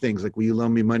 5 things like, will you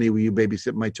loan me money? Will you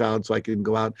babysit my child so I can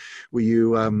go out? Will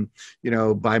you,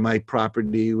 buy my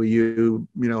property? Will you,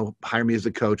 hire me as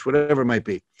a coach? Whatever it might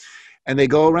be. And they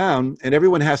go around, and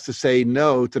everyone has to say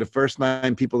no to the first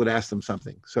 9 people that ask them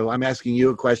something. So I'm asking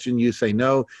you a question, you say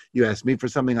no. You ask me for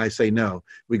something, I say no.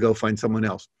 We go find someone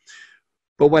else.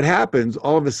 But what happens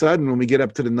all of a sudden when we get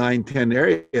up to the 9-10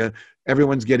 area,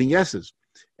 everyone's getting yeses.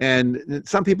 And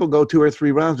some people go 2 or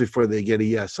 3 rounds before they get a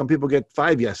yes. Some people get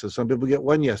 5 yeses. Some people get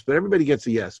 1 yes, but everybody gets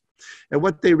a yes. And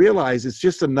what they realize is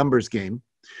just a numbers game,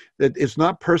 that it's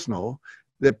not personal,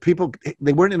 that people,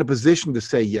 they weren't in a position to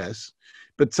say yes,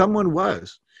 but someone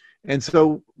was. And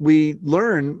so we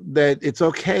learn that it's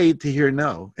okay to hear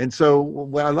no. And so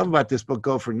what I love about this book,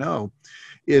 Go for No,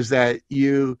 is that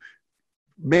you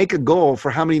make a goal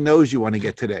for how many no's you want to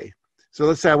get today. So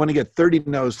let's say I want to get 30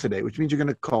 no's today, which means you're going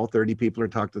to call 30 people or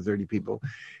talk to 30 people.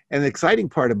 And the exciting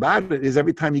part about it is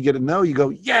every time you get a no, you go,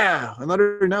 yeah,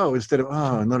 another no, instead of,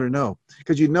 oh, another no,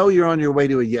 because you're on your way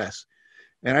to a yes.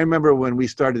 And I remember when we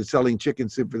started selling Chicken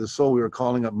Soup for the Soul, we were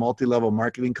calling up multi-level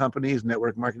marketing companies,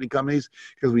 network marketing companies,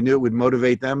 because we knew it would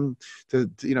motivate them to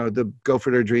go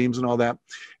for their dreams and all that.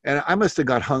 And I must have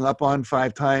got hung up on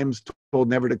 5 times, told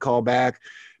never to call back.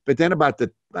 But then about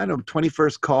the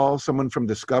 21st call, someone from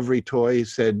Discovery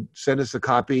Toys said, send us a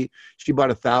copy. She bought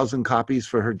 1,000 copies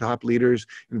for her top leaders,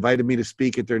 invited me to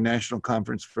speak at their national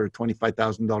conference for a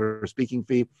 $25,000 speaking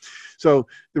fee. So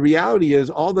the reality is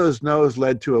all those no's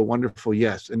led to a wonderful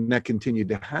yes, and that continued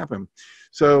to happen.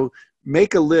 So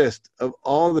make a list of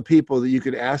all the people that you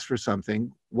could ask for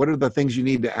something. What are the things you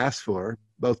need to ask for,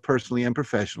 both personally and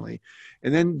professionally?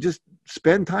 And then just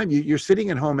spend time. You're sitting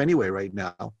at home anyway right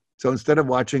now. So instead of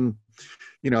watching,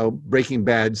 Breaking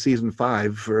Bad season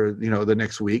 5 for, the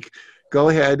next week, go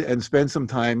ahead and spend some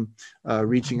time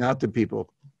reaching out to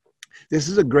people. This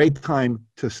is a great time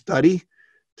to study,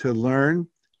 to learn,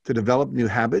 to develop new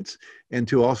habits, and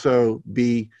to also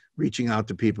be reaching out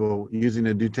to people using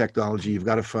a new technology. You've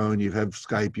got a phone, you have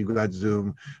Skype, you've got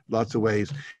Zoom, lots of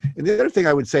ways. And the other thing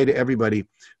I would say to everybody,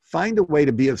 find a way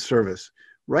to be of service.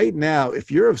 Right now, if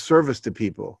you're of service to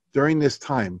people during this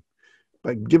time,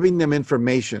 by giving them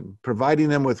information, providing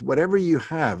them with whatever you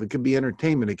have, it could be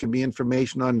entertainment, it could be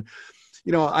information on,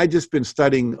 I just been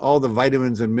studying all the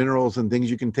vitamins and minerals and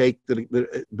things you can take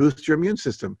that boost your immune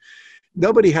system.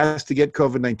 Nobody has to get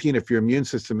COVID-19 if your immune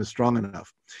system is strong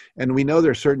enough. And we know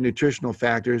there are certain nutritional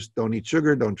factors. Don't eat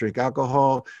sugar, don't drink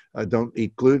alcohol, don't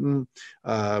eat gluten,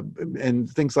 and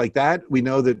things like that. We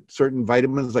know that certain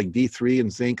vitamins like D3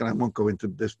 and zinc, and I won't go into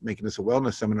this, making this a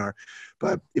wellness seminar,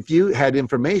 but if you had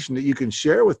information that you can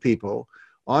share with people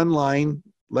online,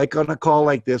 like on a call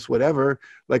like this, whatever,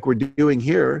 like we're doing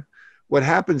here, what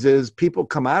happens is people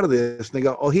come out of this and they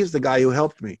go, oh, he's the guy who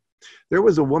helped me. There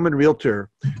was a woman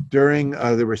realtor during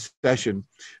the recession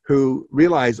who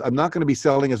realized, I'm not going to be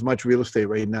selling as much real estate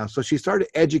right now. So she started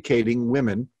educating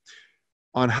women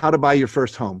on how to buy your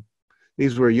first home.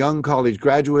 These were young college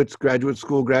graduates, graduate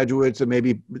school graduates, and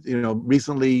maybe,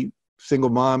 recently single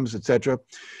moms, etc.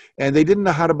 And they didn't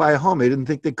know how to buy a home. They didn't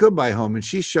think they could buy a home. And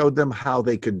she showed them how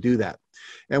they could do that.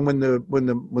 And when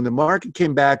the market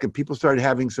came back and people started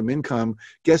having some income,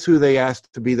 guess who they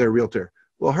asked to be their realtor?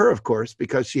 Well, her, of course,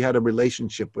 because she had a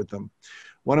relationship with them.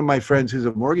 One of my friends who's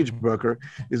a mortgage broker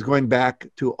is going back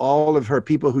to all of her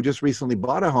people who just recently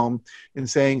bought a home and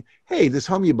saying, hey, this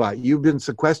home you bought, you've been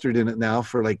sequestered in it now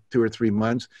for like 2 or 3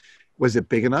 months. Was it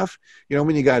big enough?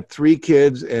 When you got 3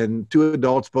 kids and 2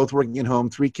 adults, both working at home,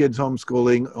 3 kids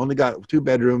homeschooling, only got 2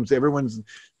 bedrooms, everyone's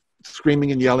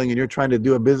screaming and yelling, and you're trying to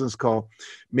do a business call.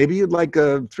 Maybe you'd like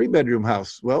a 3-bedroom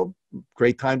house. Well,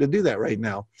 great time to do that right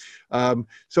now. But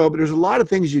there's a lot of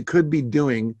things you could be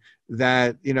doing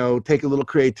that, take a little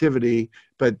creativity.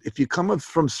 But if you come up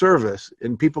from service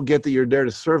and people get that you're there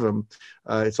to serve them,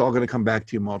 it's all going to come back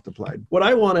to you multiplied. What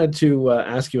I wanted to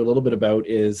ask you a little bit about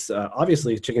is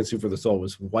obviously Chicken Soup for the Soul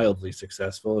was wildly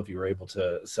successful. If you were able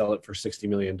to sell it for $60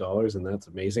 million, and that's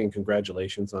amazing.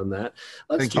 Congratulations on that.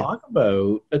 Let's talk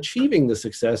about achieving the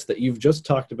success that you've just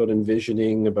talked about,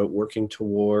 envisioning, about working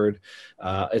toward.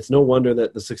 It's no wonder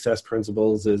that the Success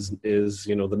Principles is the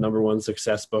 #1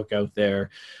 success book out there.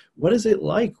 What is it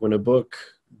like when a book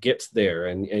gets there,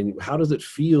 and how does it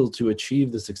feel to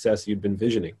achieve the success you've been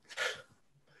visioning?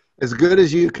 As good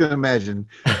as you can imagine.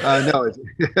 No.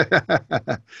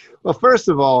 Well, first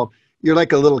of all, you're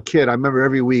like a little kid. I remember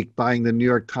every week buying the New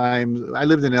York Times. I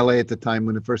lived in LA at the time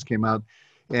when it first came out,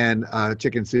 and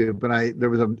Chicken Soup. And there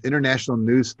was an international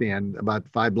newsstand about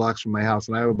 5 blocks from my house,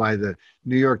 and I would buy the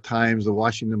New York Times, the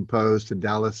Washington Post, the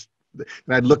Dallas,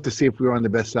 and I'd look to see if we were on the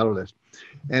bestseller list.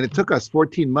 And it took us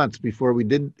 14 months before we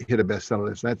did hit a bestseller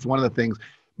list. That's one of the things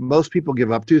most people give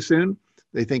up too soon.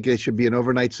 They think it should be an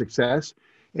overnight success.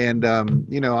 And,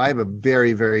 I have a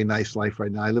very, very nice life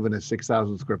right now. I live in a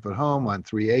 6,000 square foot home on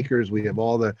 3 acres. We have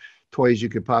all the toys you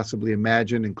could possibly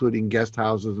imagine, including guest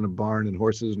houses and a barn and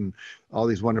horses and all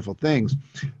these wonderful things.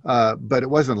 But it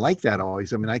wasn't like that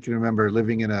always. I mean, I can remember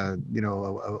living in a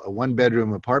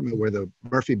 1-bedroom apartment where the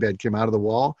Murphy bed came out of the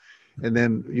wall. And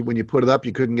then when you put it up,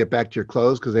 you couldn't get back to your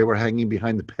clothes because they were hanging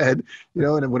behind the bed,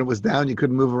 and when it was down, you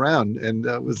couldn't move around. And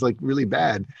it was like really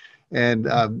bad. And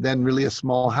then really a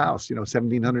small house,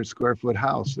 1,700 square foot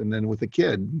house, and then with a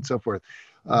kid and so forth.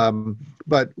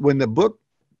 But when the book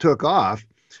took off,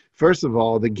 first of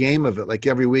all, the game of it, like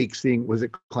every week seeing, was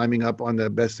it climbing up on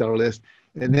the bestseller list?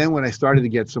 And then when I started to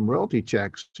get some royalty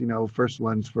checks, first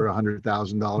ones for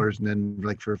 $100,000 and then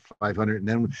like for 500. And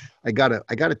then I got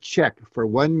a check for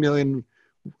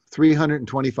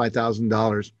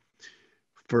 $1,325,000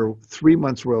 for 3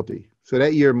 months royalty. So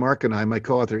that year, Mark and I, my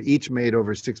co-author, each made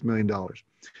over $6 million.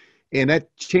 And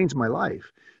that changed my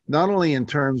life, not only in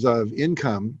terms of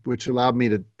income, which allowed me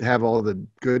to have all the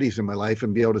goodies in my life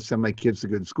and be able to send my kids to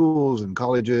good schools and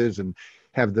colleges and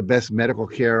have the best medical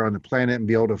care on the planet and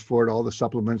be able to afford all the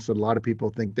supplements that a lot of people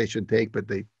think they should take, but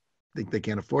they think they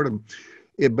can't afford them.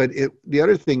 The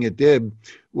other thing it did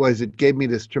was it gave me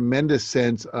this tremendous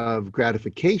sense of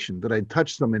gratification that I'd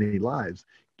touched so many lives.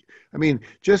 I mean,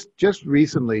 just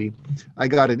recently, I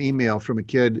got an email from a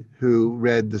kid who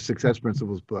read the Success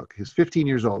Principles book. He's 15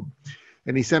 years old,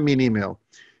 and he sent me an email.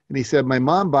 And he said, my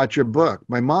mom bought your book.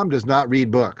 My mom does not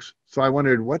read books. So I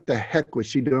wondered, what the heck was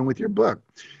she doing with your book?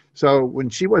 So when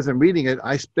she wasn't reading it,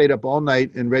 I stayed up all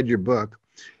night and read your book.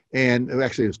 And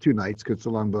actually, it was 2 nights because it's a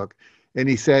long book. And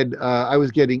he said, I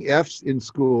was getting F's in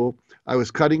school. I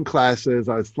was cutting classes.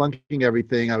 I was flunking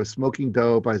everything. I was smoking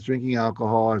dope. I was drinking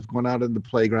alcohol. I was going out on the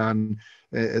playground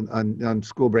and on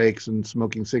school breaks and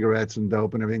smoking cigarettes and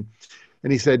dope and everything.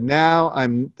 And he said, now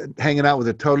I'm hanging out with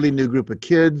a totally new group of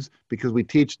kids because we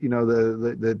teach, you know,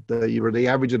 you were the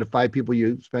average of the 5 people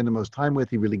you spend the most time with.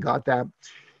 He really got that.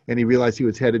 And he realized he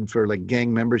was headed for like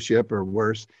gang membership or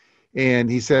worse. And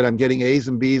he said, I'm getting A's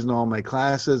and B's in all my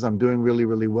classes. I'm doing really,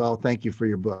 really well. Thank you for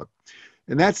your book.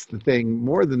 And that's the thing,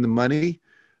 more than the money,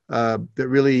 that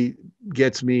really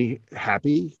gets me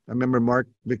happy. I remember Mark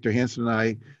Victor Hansen and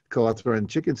I, co-author on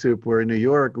Chicken Soup, were in New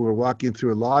York. We were walking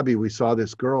through a lobby. We saw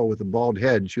this girl with a bald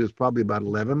head. She was probably about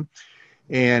 11.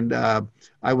 And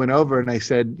I went over and I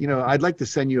said, you know, I'd like to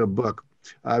send you a book.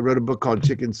 I wrote a book called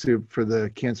Chicken Soup for the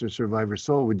Cancer Survivor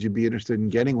Soul. Would you be interested in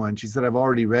getting one? She said, I've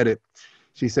already read it.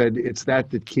 She said, it's that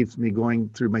keeps me going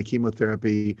through my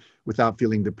chemotherapy without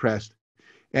feeling depressed.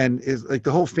 And it's like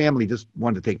the whole family just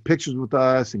wanted to take pictures with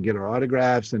us and get our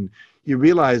autographs. And you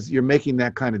realize you're making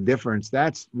that kind of difference.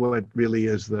 That's what really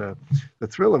is the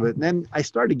thrill of it. And then I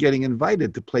started getting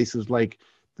invited to places like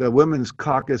the Women's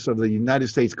Caucus of the United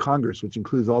States Congress, which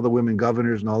includes all the women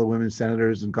governors and all the women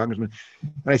senators and congressmen.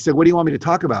 And I said, what do you want me to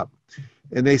talk about?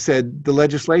 And they said, the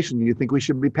legislation you think we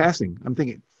should be passing. I'm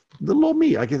thinking, little old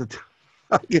me, I get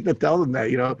to tell them that,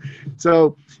 you know.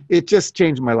 So it just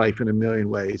changed my life in a million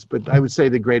ways. But I would say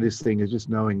the greatest thing is just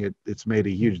knowing it's made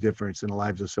a huge difference in the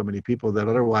lives of so many people that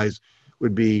otherwise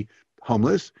would be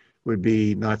homeless, would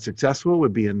be not successful,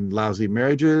 would be in lousy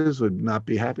marriages, would not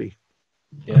be happy.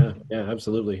 Yeah,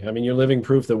 absolutely. I mean, you're living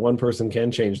proof that one person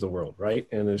can change the world, right?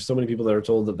 And there's so many people that are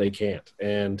told that they can't.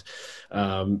 And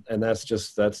that's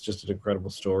just an incredible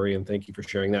story. And thank you for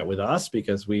sharing that with us,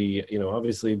 because we, you know,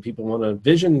 obviously people want to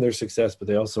vision their success, but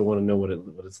they also want to know what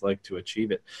it's like to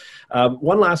achieve it.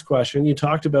 One last question. You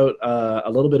talked about a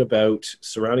little bit about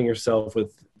surrounding yourself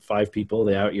with 5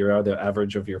 people. You're the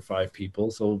average of your 5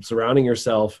 people. So surrounding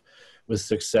yourself with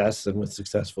success and with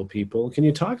successful people. Can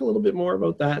you talk a little bit more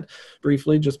about that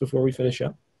briefly just before we finish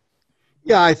up?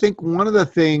 Yeah, I think one of the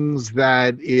things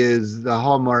that is the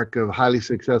hallmark of highly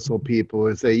successful people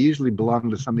is they usually belong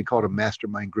to something called a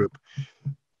mastermind group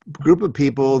of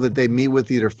people that they meet with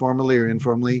either formally or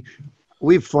informally.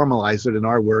 We've formalized it in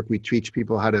our work. We teach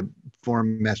people how to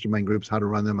form mastermind groups, how to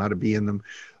run them, how to be in them.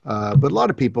 But a lot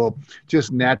of people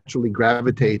just naturally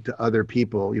gravitate to other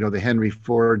people, you know, the Henry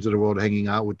Fords of the world hanging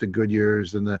out with the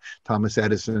Goodyears and the Thomas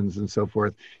Edisons and so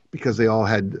forth, because they all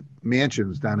had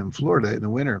mansions down in Florida in the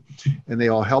winter. And they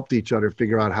all helped each other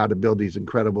figure out how to build these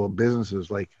incredible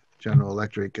businesses like General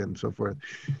Electric and so forth,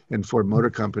 and Ford Motor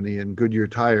Company and Goodyear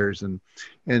Tires.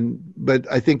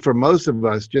 But I think for most of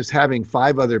us, just having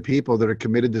 5 other people that are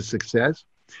committed to success,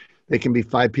 they can be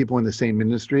 5 people in the same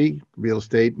industry, real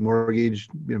estate, mortgage,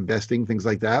 investing, things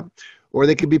like that. Or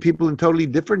they could be people in totally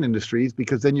different industries,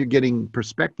 because then you're getting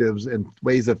perspectives and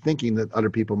ways of thinking that other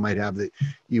people might have that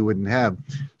you wouldn't have.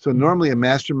 So normally a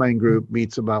mastermind group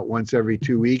meets about once every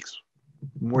 2 weeks.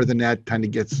 More than that kind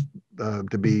of gets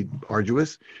to be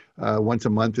arduous. Once a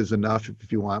month is enough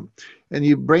if you want. And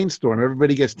you brainstorm.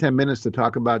 Everybody gets 10 minutes to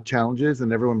talk about challenges,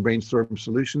 and everyone brainstorms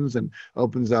solutions and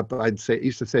opens up,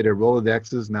 used to say their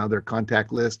Rolodexes, now their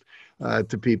contact list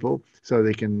to people, so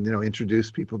they can, you know,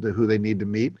 introduce people to who they need to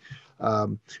meet.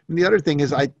 And the other thing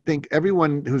is, I think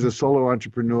everyone who's a solo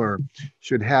entrepreneur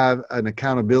should have an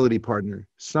accountability partner,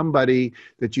 somebody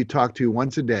that you talk to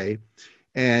once a day,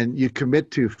 and you commit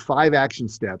to 5 action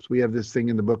steps. We have this thing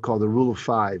in the book called the Rule of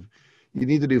 5. You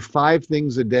need to do 5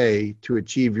 things a day to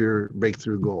achieve your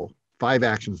breakthrough goal. 5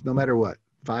 actions, no matter what.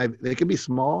 5, they can be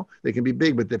small, they can be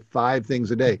big, but they're 5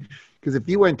 things a day. Because if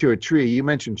you went to a tree, you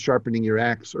mentioned sharpening your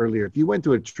axe earlier. If you went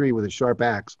to a tree with a sharp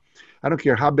axe, I don't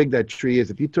care how big that tree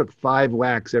is, if you took 5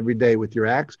 whacks every day with your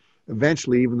axe,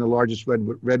 eventually even the largest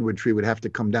redwood tree would have to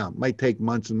come down. It might take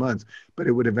months and months, but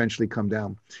it would eventually come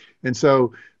down. And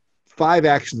so 5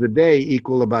 actions a day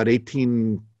equal about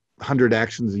 1,800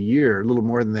 actions a year, a little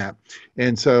more than that.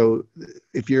 And so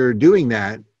if you're doing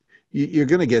that, you're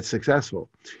going to get successful.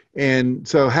 And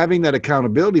so having that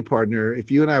accountability partner,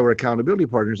 if you and I were accountability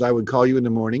partners, I would call you in the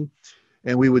morning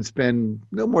and we would spend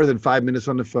no more than 5 minutes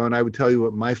on the phone. I would tell you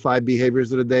what my 5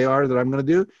 behaviors of the day are that I'm going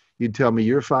to do. You'd tell me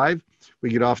your 5. We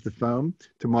get off the phone.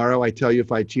 Tomorrow, I tell you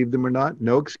if I achieved them or not.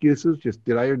 No excuses, just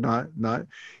did I or not. And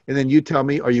then you tell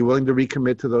me, are you willing to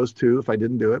recommit to those 2 if I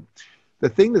didn't do it? The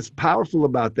thing that's powerful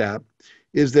about that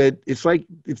is that it's like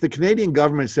if the Canadian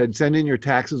government said, send in your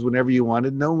taxes whenever you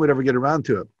wanted, no one would ever get around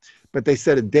to it. But they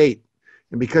set a date.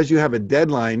 And because you have a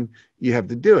deadline, you have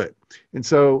to do it. And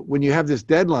so when you have this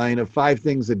deadline of 5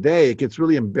 things a day, it gets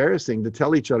really embarrassing to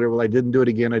tell each other, well, I didn't do it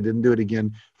again. I didn't do it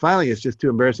again. Finally, it's just too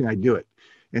embarrassing. I do it.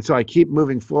 And so I keep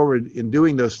moving forward in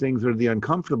doing those things that are the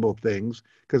uncomfortable things,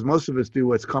 because most of us do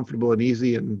what's comfortable and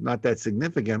easy and not that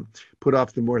significant, put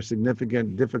off the more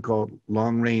significant, difficult,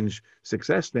 long-range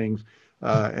success things.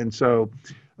 And so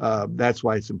that's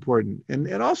why it's important.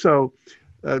 And also,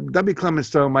 W. Clement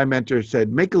Stone, my mentor,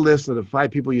 said, make a list of the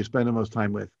 5 people you spend the most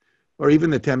time with, or even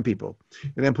the 10 people,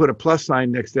 and then put a plus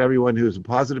sign next to everyone who's a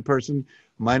positive person,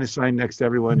 minus sign next to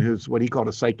everyone who's what he called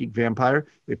a psychic vampire.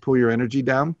 They pull your energy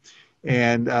down.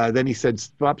 And then he said,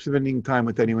 stop spending time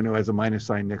with anyone who has a minus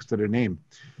sign next to their name.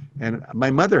 And my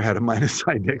mother had a minus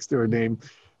sign next to her name.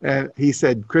 And he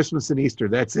said, Christmas and Easter,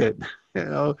 that's it.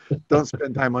 Don't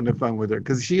spend time on the phone with her.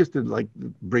 Because she used to like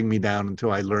bring me down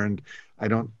until I learned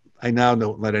I now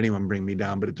don't let anyone bring me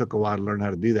down, but it took a while to learn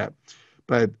how to do that.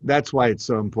 But that's why it's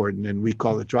so important. And we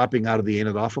call it dropping out of the Ain't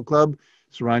It Awful Club.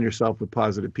 Surround yourself with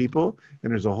positive people.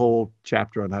 And there's a whole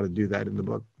chapter on how to do that in the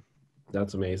book.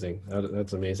 That's amazing.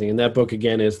 That's amazing. And that book,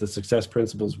 again, is the Success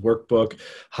Principles Workbook.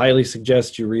 Highly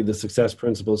suggest you read the Success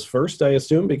Principles first, I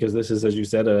assume, because this is, as you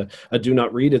said, a do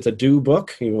not read. It's a do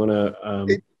book. You want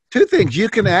to... 2 things. You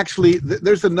can actually,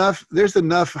 there's enough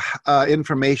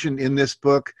information in this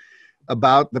book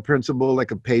about the principle,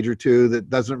 like a page or 2, that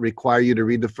doesn't require you to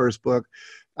read the first book.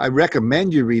 I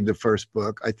recommend you read the first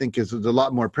book. I think there's a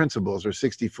lot more principles, or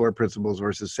 64 principles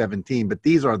versus 17, but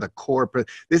these are the core.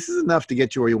 This is enough to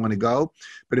get you where you want to go.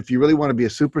 But if you really want to be a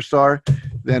superstar,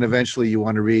 then eventually you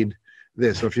want to read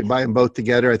this. So if you buy them both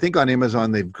together, I think on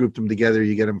Amazon, they've grouped them together.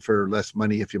 You get them for less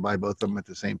money if you buy both of them at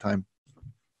the same time.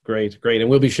 Great, great. And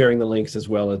we'll be sharing the links as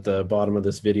well at the bottom of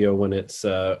this video when it's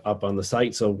up on the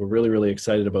site. So we're really, really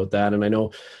excited about that. And I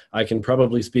know I can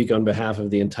probably speak on behalf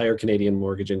of the entire Canadian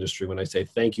mortgage industry when I say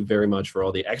thank you very much for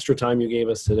all the extra time you gave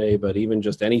us today, but even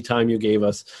just any time you gave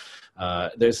us.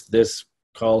 This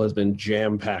call has been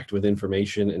jam-packed with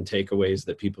information and takeaways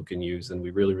that people can use, and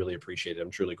we really, really appreciate it. I'm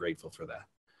truly grateful for that.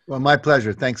 Well, my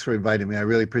pleasure. Thanks for inviting me. I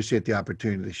really appreciate the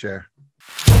opportunity to share.